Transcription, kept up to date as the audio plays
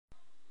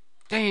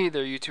Hey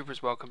there,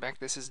 YouTubers. Welcome back.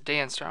 This is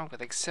Dan Strong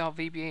with Excel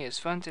VBA is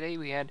Fun. Today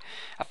we had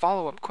a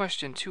follow-up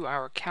question to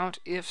our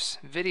CountIFS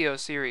video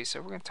series.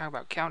 So we're going to talk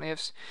about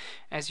CountIFS,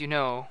 as you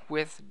know,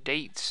 with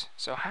dates.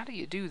 So how do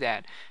you do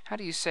that? How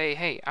do you say,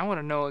 hey, I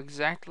want to know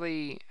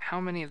exactly how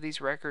many of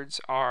these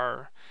records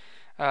are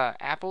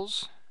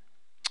apples,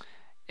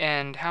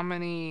 and how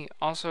many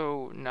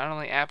also not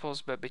only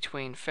apples, but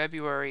between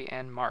February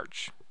and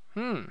March?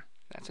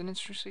 That's an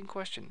interesting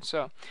question.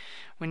 So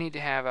we need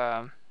to have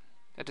a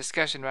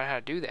discussion about how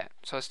to do that.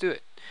 So let's do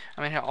it.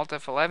 I'm going to hit Alt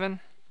F11.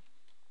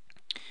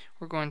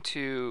 We're going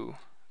to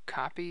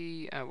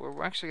copy,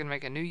 we're actually going to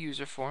make a new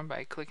user form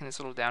by clicking this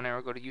little down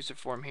arrow, go to user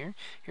form here.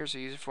 Here's a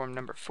user form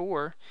number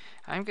 4.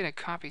 I'm going to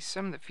copy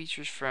some of the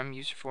features from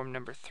user form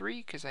number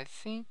 3 because I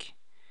think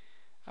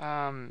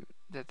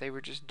that they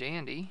were just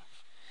dandy.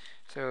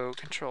 So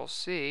Control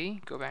C,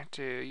 go back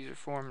to user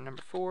form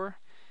number 4,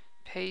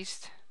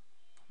 paste,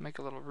 make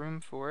a little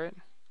room for it.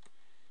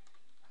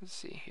 Let's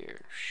see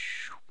here.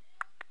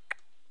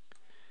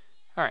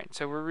 Alright,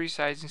 so we're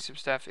resizing some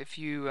stuff. If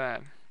you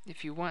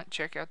want,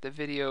 check out the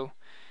video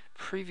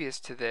previous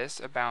to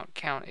this about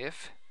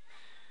CountIF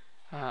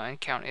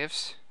and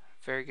CountIFS.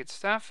 Very good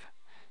stuff.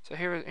 So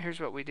here's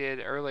what we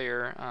did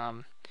earlier.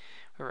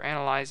 We were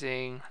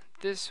analyzing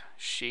this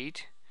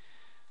sheet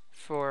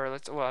for,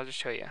 I'll just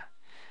show you.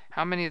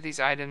 How many of these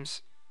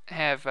items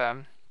have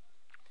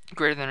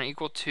greater than or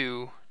equal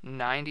to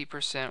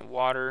 90%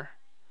 water,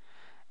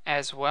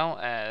 as well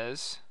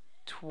as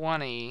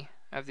 20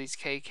 of these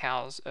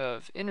kcals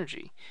of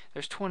energy.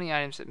 There's 20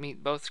 items that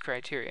meet both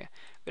criteria.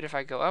 But if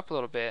I go up a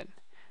little bit,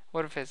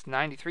 what if it's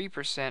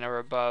 93% or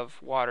above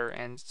water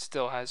and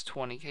still has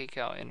 20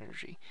 kcal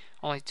energy?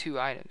 Only 2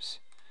 items.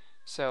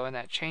 So, and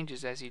that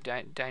changes as you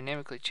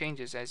dynamically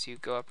changes as you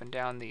go up and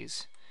down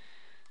these.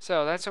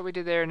 So that's what we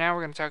did there. Now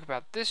we're going to talk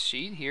about this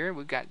sheet here.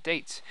 We've got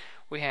dates.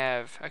 We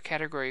have a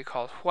category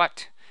called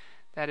what.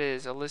 That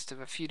is a list of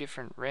a few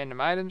different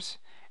random items,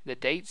 the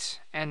dates,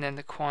 and then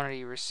the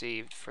quantity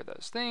received for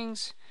those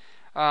things.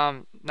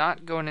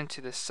 Not going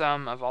into the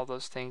sum of all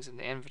those things in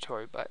the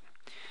inventory, but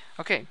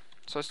okay,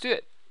 so let's do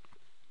it.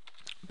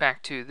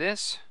 Back to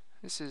this.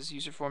 This is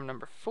user form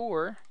number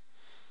 4.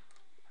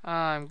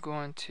 I'm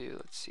going to,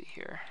 let's see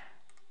here.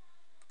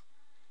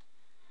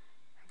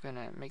 I'm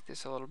going to make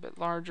this a little bit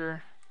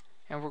larger,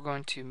 and we're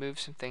going to move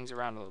some things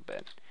around a little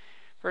bit.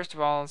 First of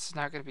all, this is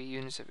not going to be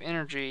units of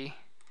energy.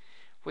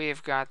 We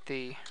have got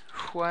the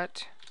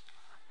what,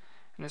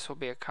 and this will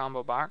be a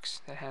combo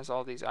box that has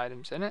all these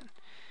items in it.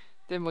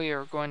 Then we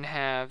are going to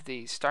have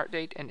the start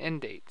date and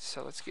end date.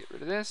 So let's get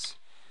rid of this.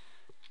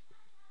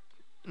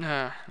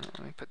 Let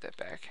me put that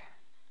back.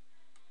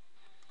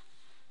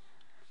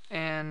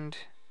 And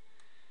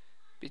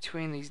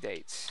between these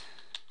dates.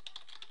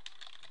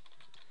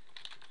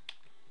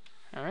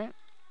 Alright.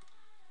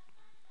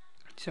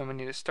 So we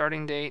need a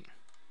starting date.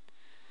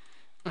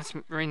 Let's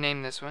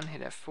rename this one.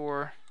 Hit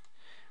F4.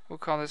 We'll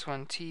call this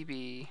one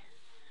TB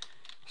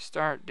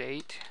start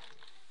date,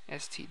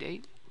 ST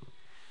date,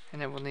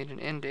 and then we'll need an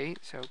end date.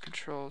 So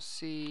Control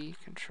C,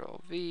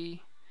 Control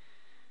V.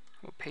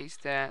 We'll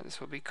paste that.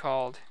 This will be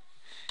called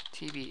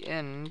TB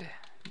end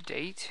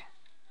date.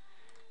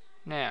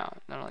 Now,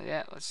 not only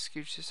that, let's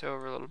scooch this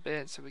over a little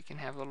bit so we can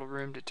have a little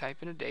room to type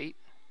in a date.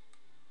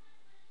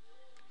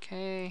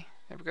 Okay,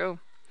 there we go.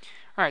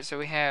 Alright, so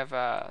we have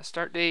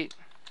start date,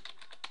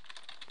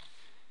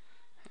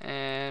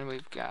 and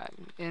we've got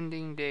an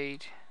ending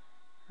date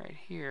right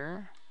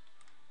here.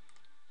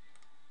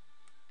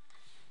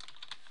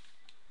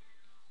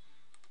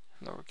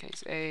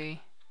 Lowercase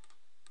a,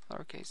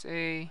 lowercase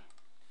a.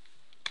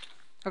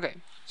 Okay,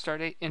 start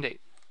date, end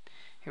date.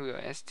 Here we go,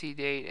 ST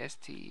date,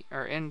 ST,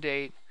 or end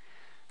date.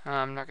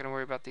 I'm not going to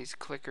worry about these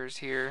clickers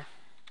here.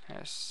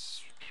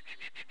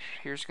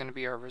 Here's going to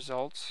be our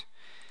results.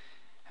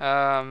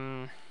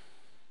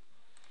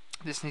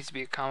 This needs to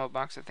be a combo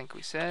box, I think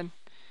we said.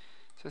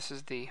 So this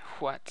is the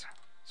what.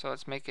 So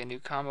let's make a new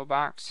combo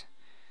box.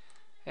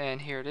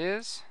 And here it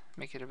is.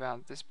 Make it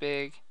about this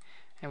big.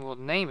 And we'll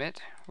name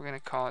it. We're going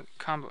to call it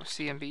combo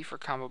CMB for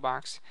combo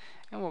box.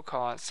 And we'll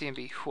call it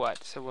CMB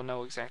what. So we'll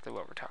know exactly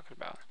what we're talking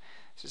about.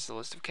 This is the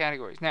list of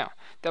categories. Now,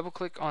 double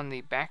click on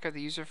the back of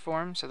the user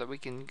form so that we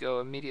can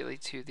go immediately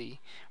to the,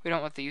 we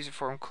don't want the user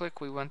form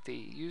click, we want the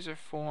user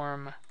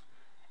form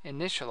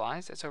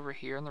initialize. That's over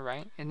here on the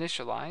right.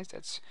 Initialize,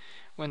 that's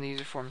when the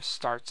user form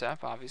starts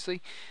up,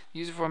 obviously.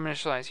 User form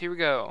initialize, here we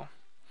go.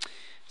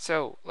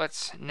 So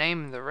let's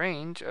name the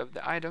range of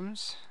the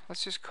items.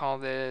 Let's just call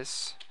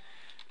this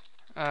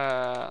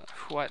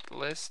what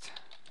list,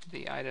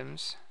 the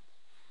items.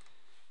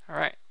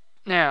 Alright,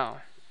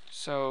 now,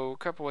 so a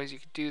couple ways you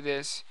could do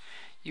this.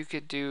 You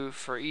could do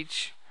for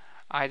each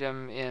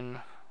item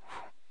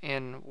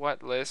in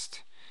what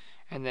list,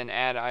 and then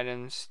add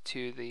items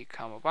to the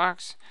combo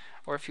box.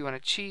 Or if you want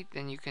to cheat,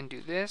 then you can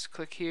do this.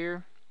 Click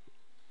here,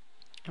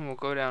 and we'll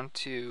go down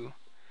to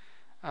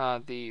is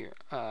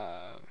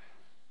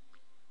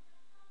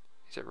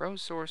it row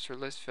source or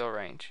list fill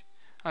range?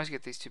 I always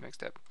get these two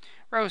mixed up.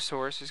 Row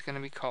source is going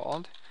to be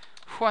called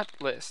what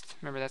list.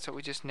 Remember, that's what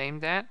we just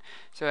named that.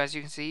 So as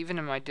you can see, even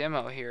in my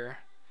demo here,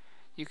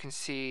 you can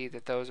see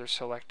that those are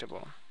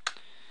selectable.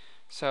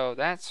 So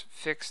that's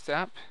fixed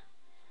up.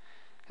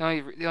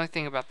 The only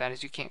thing about that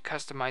is you can't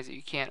customize it.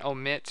 You can't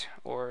omit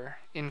or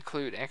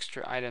include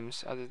extra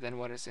items other than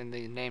what is in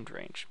the named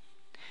range.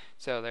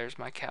 So there's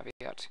my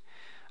caveat.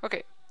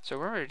 Okay, so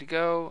we're ready to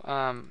go.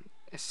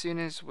 As soon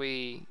as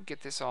we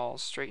get this all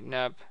straightened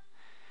up,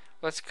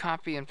 let's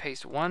copy and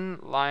paste one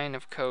line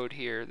of code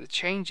here, the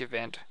change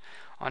event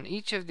on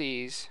each of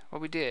these,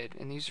 what we did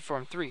in the user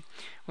form 3.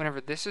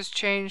 Whenever this is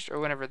changed or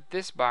whenever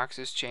this box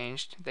is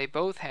changed, they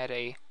both had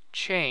a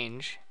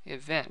change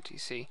event, you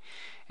see.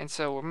 And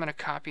so I'm going to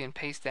copy and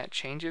paste that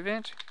change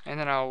event, and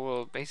then I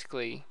will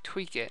basically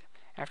tweak it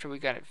after we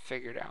got it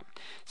figured out.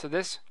 So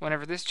this,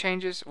 whenever this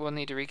changes, we'll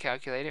need to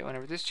recalculate it.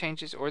 Whenever this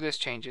changes or this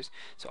changes,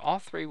 so all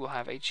three will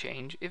have a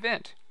change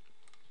event.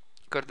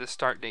 Go to the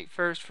start date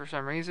first for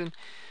some reason,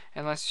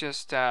 and let's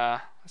just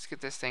let's get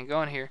this thing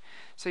going here.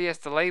 So yes,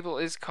 the label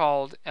is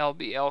called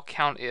LBL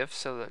CountIF,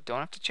 so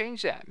don't have to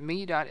change that.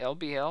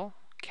 me.lbl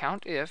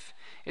CountIF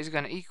is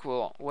going to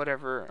equal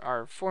whatever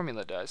our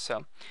formula does.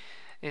 So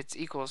it's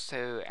equals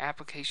to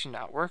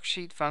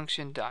application.worksheet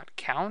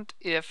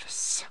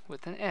function.CountIFS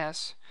with an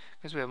S,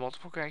 because we have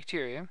multiple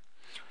criteria.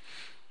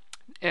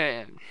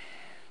 And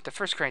the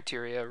first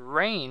criteria,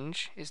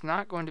 range, is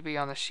not going to be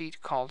on the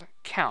sheet called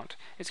count.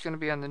 It's going to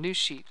be on the new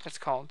sheet that's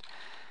called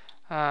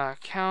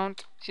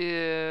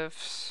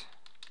CountIFS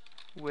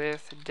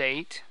with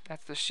date.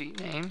 That's the sheet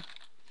name.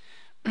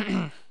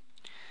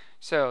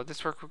 So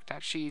this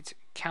workbook.sheets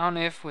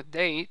CountIF with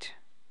date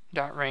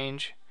dot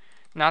range,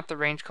 not the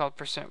range called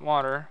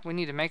 %water. We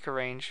need to make a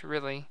range,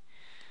 really.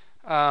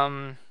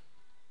 So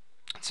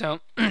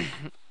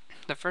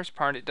the first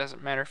part, it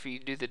doesn't matter if you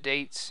do the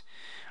dates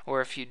or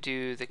if you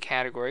do the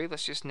category.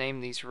 Let's just name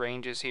these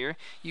ranges here.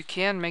 You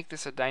can make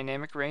this a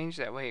dynamic range,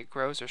 that way it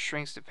grows or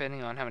shrinks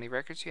depending on how many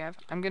records you have.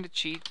 I'm going to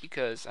cheat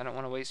because I don't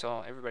want to waste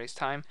everybody's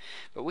time,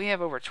 but we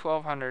have over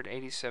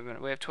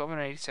 1287. We have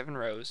 1287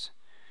 rows.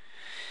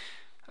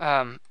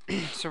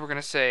 So we're going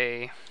to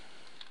say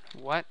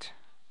what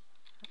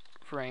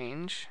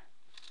range,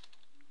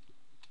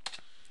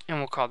 and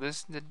we'll call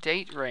this the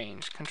date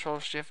range. Control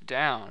Shift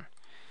down,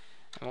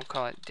 and we'll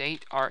call it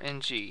date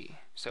RNG.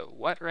 So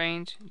what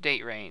range?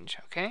 Date range.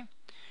 Okay.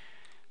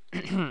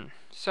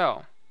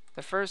 So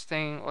the first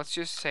thing, let's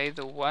just say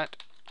the what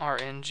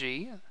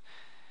RNG.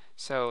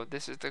 So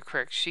this is the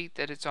correct sheet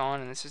that it's on,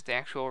 and this is the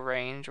actual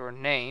range or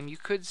name. You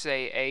could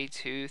say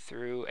A2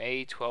 through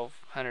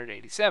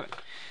A1287,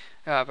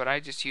 but I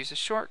just use a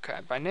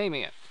shortcut by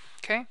naming it.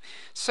 Okay.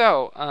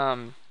 So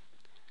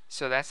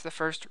so that's the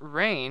first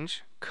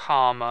range,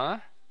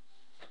 comma.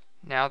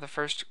 Now the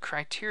first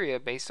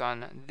criteria based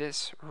on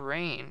this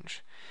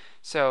range.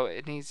 So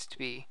it needs to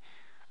be,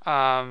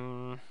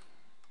 we're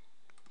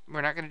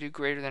not going to do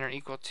greater than or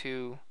equal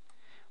to,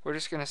 we're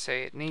just going to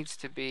say it needs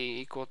to be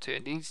equal to,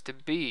 it needs to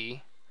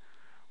be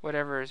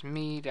whatever is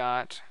me.cmb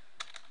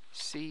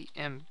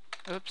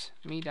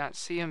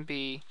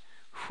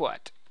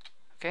what.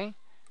 Okay?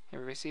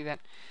 Everybody see that?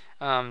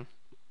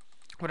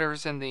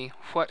 Whatever's in the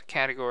what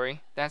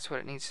category, that's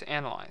what it needs to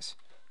analyze.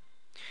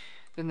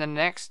 Then the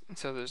next,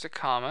 so there's a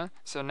comma.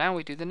 So now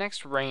we do the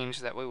next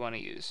range that we want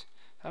to use.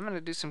 I'm going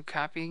to do some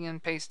copying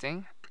and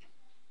pasting.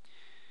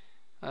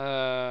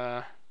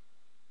 The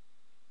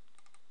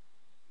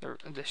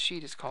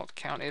sheet is called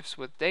CountIFS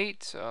with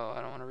date, so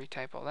I don't want to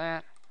retype all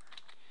that.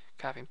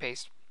 Copy and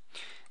paste.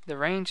 The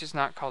range is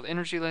not called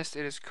energy list,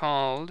 it is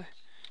called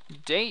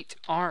date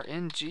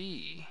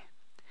RNG.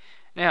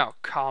 Now,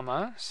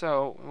 comma,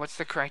 so what's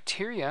the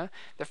criteria?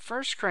 The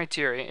first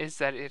criteria is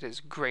that it is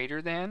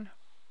greater than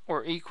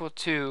or equal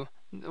to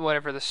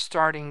whatever the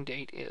starting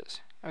date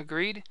is.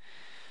 Agreed?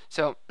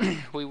 So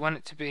we want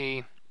it to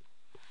be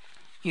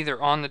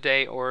either on the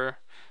day or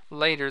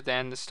later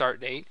than the start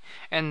date,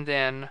 and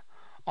then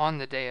on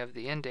the day of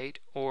the end date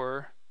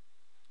or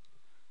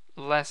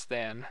less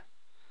than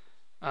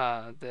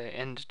the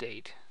end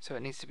date. So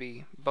it needs to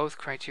be, both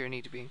criteria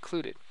need to be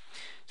included.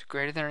 It's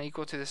greater than or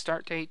equal to the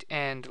start date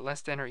and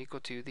less than or equal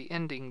to the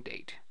ending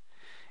date.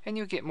 And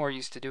you'll get more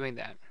used to doing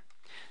that.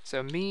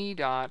 So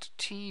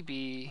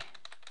me.tb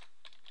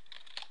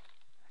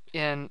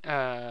in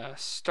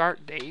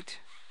start date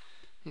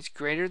is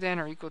greater than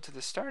or equal to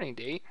the starting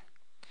date.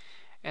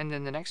 And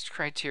then the next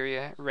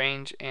criteria,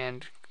 range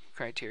and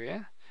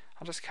criteria.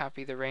 I'll just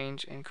copy the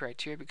range and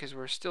criteria because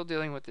we're still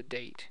dealing with the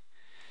date.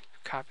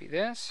 Copy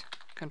this,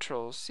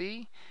 Control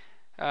C.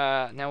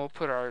 Now we'll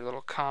put our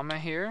little comma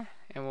here,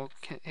 and we'll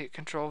hit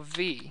Control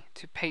V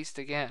to paste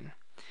again.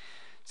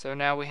 So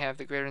now we have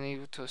the greater than or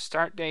equal to a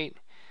start date,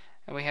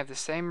 and we have the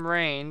same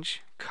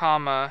range,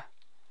 comma,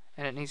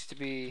 and it needs to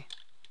be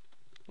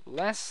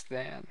less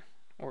than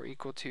or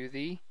equal to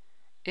the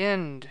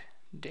end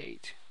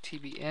date,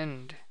 TB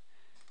end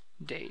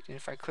date. And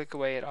if I click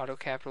away, it auto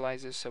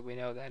capitalizes, so we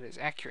know that is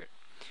accurate.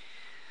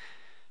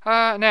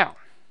 Now,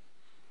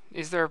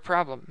 is there a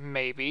problem?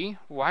 Maybe.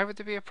 Why would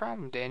there be a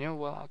problem, Daniel?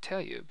 Well, I'll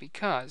tell you.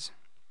 Because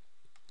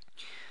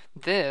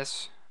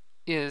this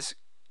is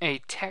a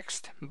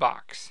text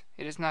box.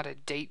 It is not a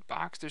date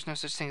box. There's no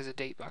such thing as a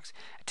date box.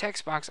 A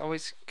text box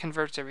always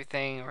converts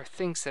everything or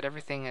thinks that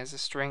everything is a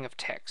string of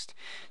text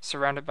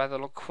surrounded by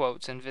little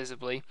quotes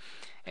invisibly.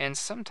 And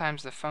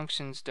sometimes the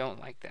functions don't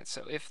like that.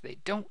 So if they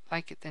don't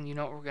like it, then you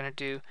know what we're going to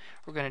do?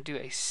 We're going to do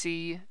a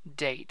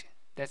cdate.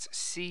 That's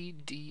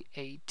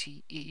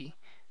CDATE,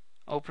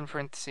 open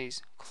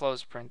parentheses,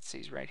 close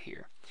parentheses right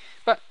here.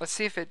 But let's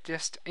see if it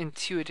just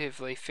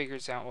intuitively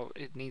figures out what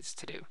it needs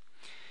to do.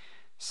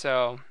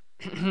 So,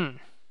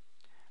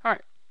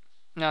 alright,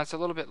 now it's a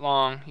little bit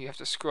long. You have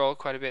to scroll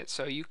quite a bit.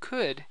 So you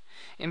could,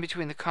 in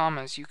between the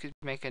commas, you could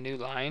make a new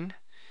line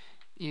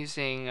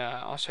using,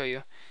 I'll show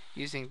you,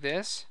 using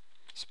this,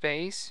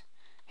 space,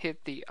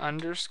 hit the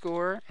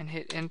underscore, and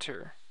hit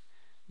enter.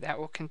 That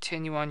will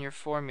continue on your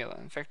formula.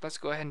 In fact, let's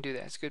go ahead and do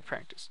that. It's good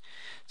practice.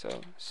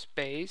 So,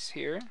 space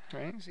here,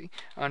 right, see,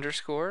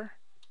 underscore,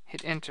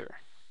 hit enter.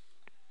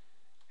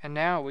 And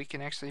now we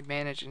can actually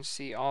manage and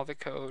see all the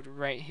code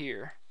right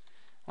here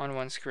on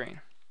one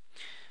screen.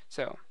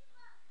 So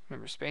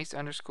remember, space,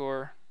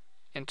 underscore,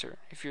 enter.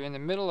 If you're in the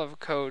middle of a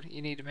code,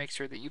 you need to make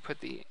sure that you put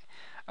the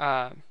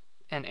an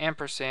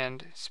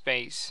ampersand,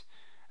 space,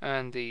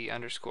 and the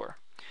underscore.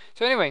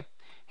 So anyway,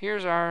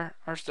 here's our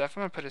stuff.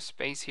 I'm going to put a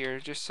space here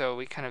just so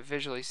we kind of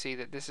visually see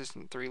that this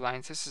isn't 3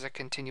 lines. This is a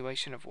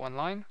continuation of 1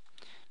 line.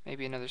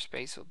 Maybe another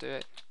space will do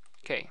it.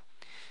 Okay,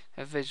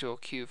 a visual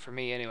cue for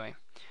me anyway.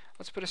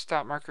 Let's put a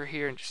stop marker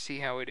here and just see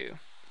how we do.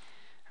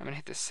 I'm going to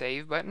hit the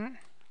save button.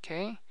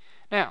 Okay,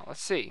 now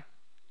let's see.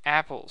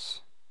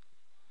 Apples.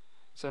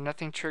 So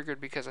nothing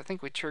triggered because I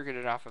think we triggered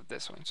it off of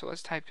this one. So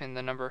let's type in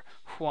the number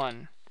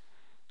 1.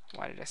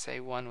 Why did I say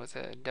 1 with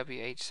a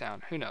WH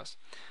sound? Who knows?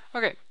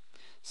 Okay,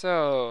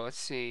 so let's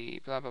see.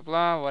 Blah, blah,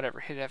 blah. Whatever.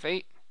 Hit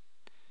F8.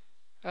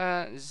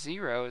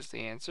 0 is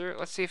the answer.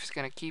 Let's see if it's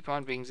going to keep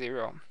on being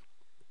 0.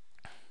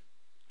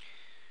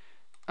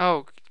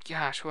 Oh,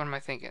 gosh, what am I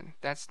thinking?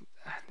 This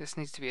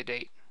needs to be a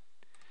date.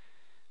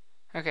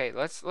 Okay,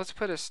 let's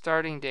put a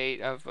starting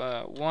date of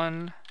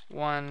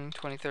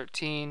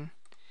 1/1/2013,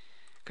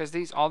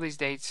 because all these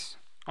dates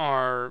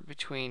are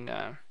between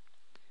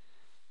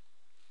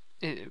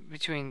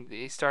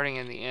the starting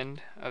and the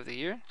end of the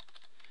year.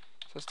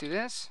 So let's do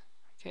this.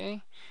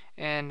 Okay,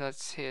 and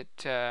let's hit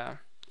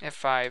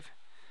F5.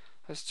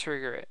 Let's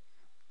trigger it.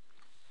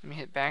 Let me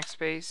hit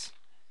backspace.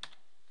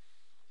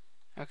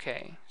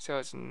 Okay, so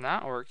it's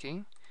not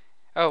working.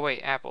 Oh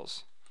wait,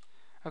 apples.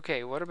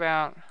 Okay, what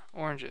about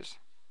oranges?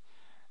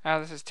 Oh,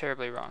 this is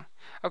terribly wrong.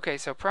 Okay,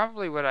 so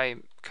probably what I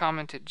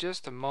commented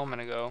just a moment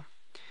ago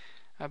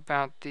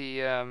about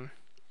the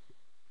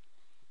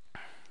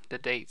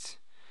dates.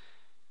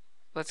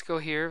 Let's go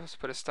here. Let's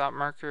put a stop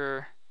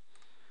marker.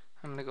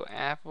 I'm going to go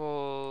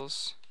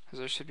apples, because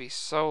there should be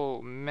so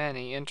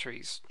many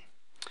entries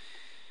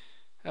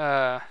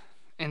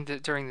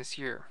during this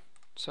year.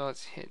 So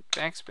let's hit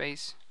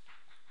backspace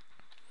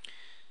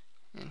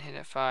and hit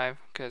F5,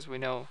 because we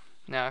know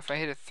now if I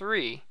hit a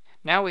 3,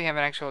 now we have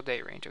an actual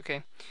date range,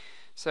 okay?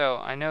 So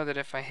I know that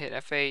if I hit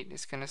F8,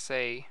 it's going to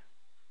say,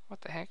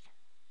 what the heck?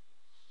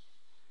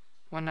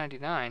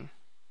 199.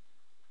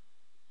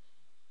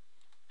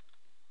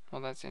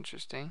 Well, that's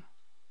interesting.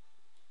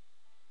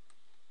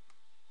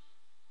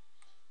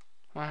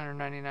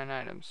 199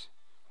 items.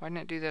 Why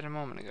didn't it do that a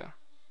moment ago?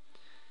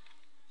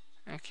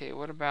 Okay,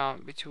 what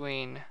about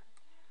between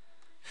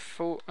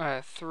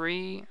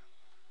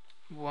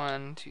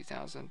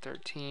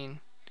 3/1/2013?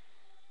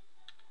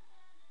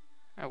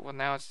 Oh, well,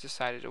 now it's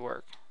decided to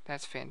work.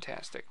 That's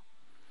fantastic.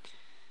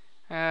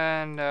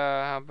 And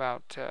how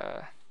about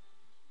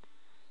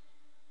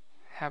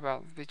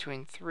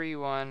between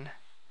 3/1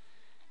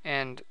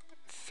 and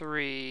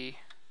 3?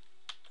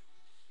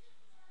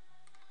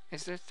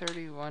 Is there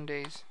 31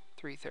 days?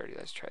 330.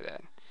 Let's try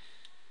that.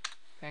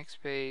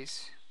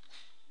 Backspace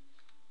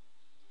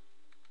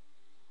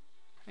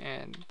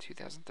and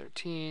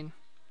 2013.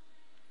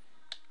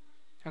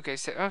 Okay,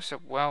 so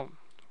well,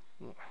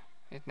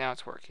 now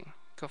it's working.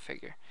 Go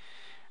figure.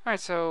 Alright,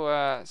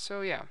 so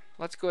yeah,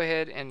 let's go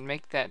ahead and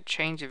make that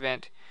change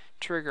event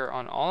trigger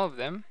on all of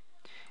them.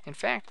 In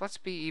fact, let's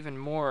be even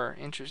more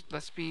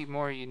let's be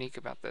more unique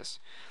about this.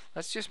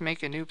 Let's just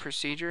make a new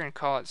procedure and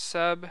call it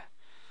sub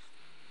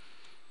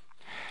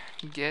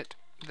get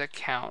the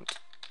count.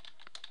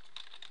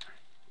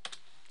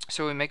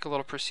 So we make a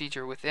little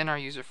procedure within our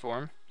user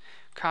form,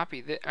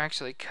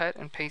 actually cut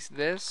and paste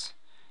this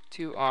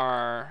to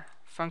our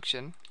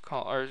function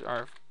called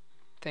our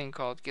thing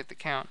called get the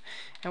count,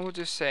 and we'll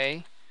just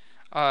say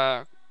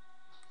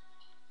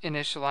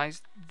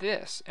initialize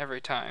this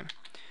every time.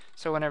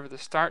 So whenever the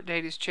start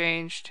date is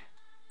changed,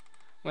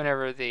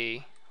 whenever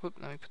the let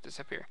me put this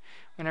up here.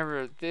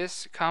 Whenever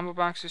this combo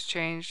box is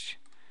changed,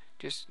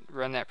 just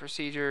run that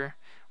procedure.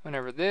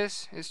 Whenever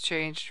this is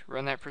changed,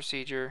 run that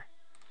procedure,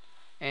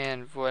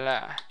 and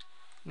voila.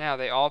 Now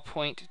they all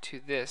point to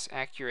this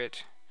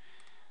accurate,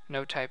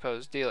 no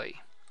typos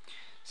dealy.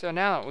 So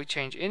now that we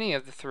change any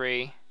of the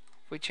 3,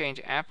 if we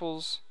change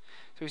apples,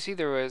 so we see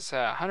there was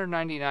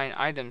 199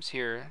 items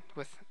here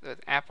with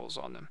apples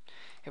on them.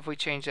 If we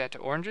change that to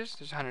oranges,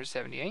 there's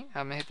 178.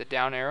 I'm going to hit the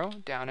down arrow,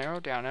 down arrow,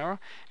 down arrow.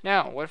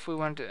 Now, what if we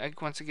wanted to,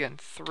 once again,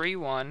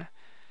 3-1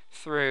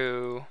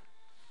 through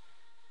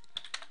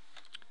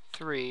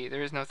 3.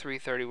 There is no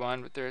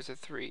 331, but there is a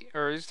 3,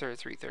 or is there a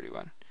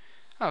 331?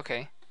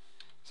 Okay.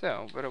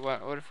 So, but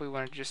what if we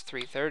wanted just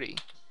 330?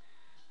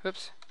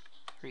 Oops,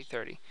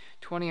 330.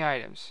 20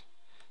 items.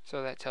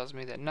 So that tells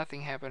me that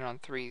nothing happened on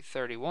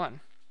 331.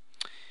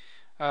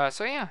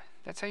 So yeah,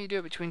 that's how you do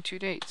it between two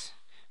dates.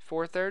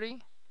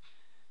 430.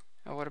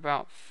 What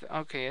about,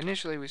 okay,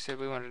 initially we said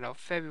we wanted to know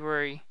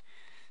February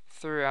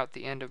throughout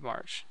the end of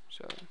March.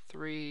 So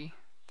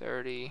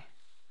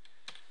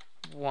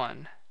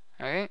 331.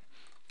 Okay,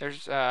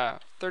 there's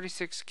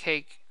 36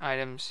 cake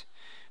items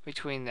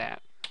between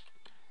that.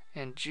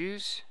 And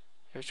juice,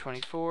 there's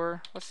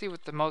 24. Let's see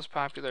what the most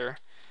popular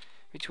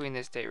between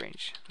this date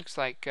range. Looks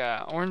like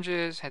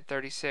oranges had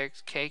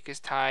 36, cake is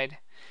tied,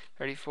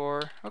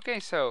 34. Okay,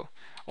 so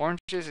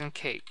oranges and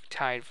cake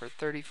tied for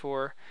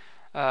 34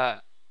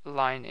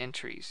 line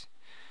entries.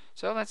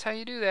 So that's how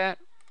you do that.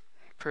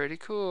 Pretty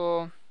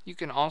cool. You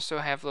can also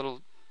have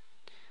little,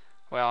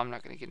 well, I'm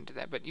not going to get into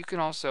that, but you can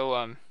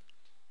also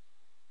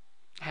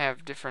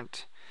have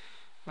different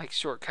like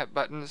shortcut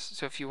buttons.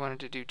 So if you wanted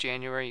to do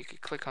January, you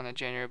could click on the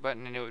January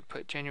button and it would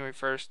put January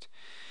 1st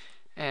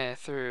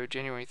through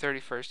January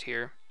 31st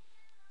here,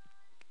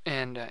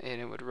 and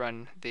it would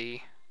run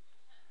the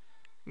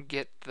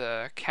get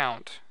the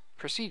count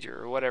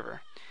procedure or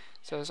whatever.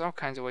 So there's all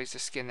kinds of ways to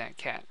skin that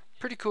cat.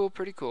 Pretty cool,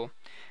 pretty cool.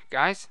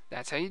 Guys,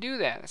 that's how you do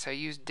that. That's how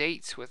you use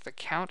dates with the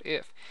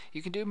CountIF.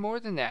 You can do more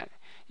than that.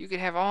 You could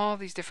have all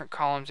these different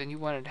columns and you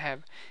wanted to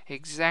have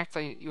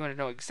exactly, you want to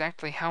know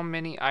exactly how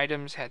many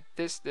items had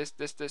this,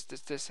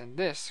 and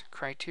this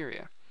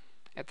criteria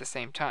at the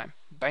same time.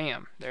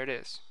 Bam, there it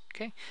is.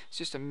 Okay, it's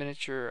just a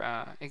miniature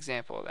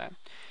example of that.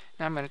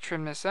 Now I'm going to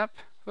trim this up.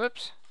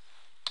 Whoops.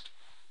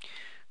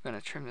 I'm going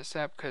to trim this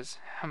up because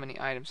how many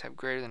items have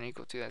greater than or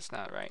equal to? That's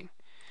not right.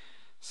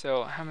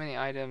 So how many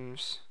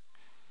items?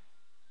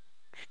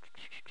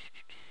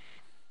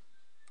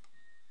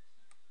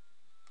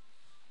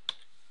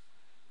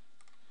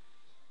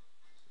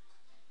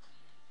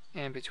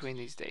 And between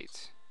these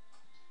dates.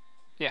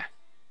 Yeah.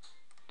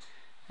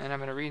 And I'm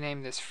going to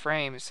rename this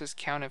frame. It says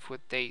CountIF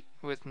with date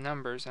with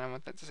numbers, and I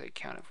want that to say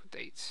CountIF with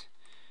dates.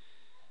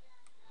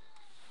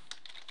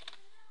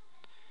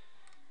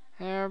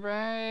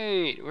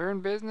 Alright, we're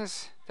in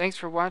business. Thanks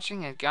for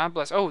watching, and God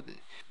bless. Oh,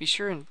 be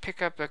sure and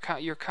pick up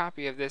your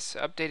copy of this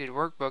updated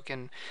workbook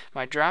in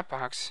my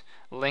Dropbox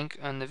link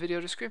on the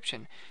video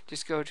description.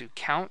 Just go to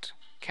CountIFS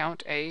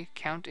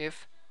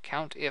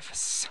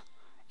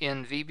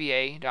in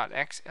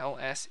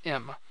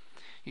VBA.xlsm.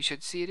 You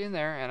should see it in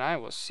there, and I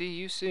will see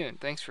you soon.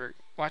 Thanks for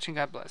watching.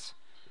 God bless.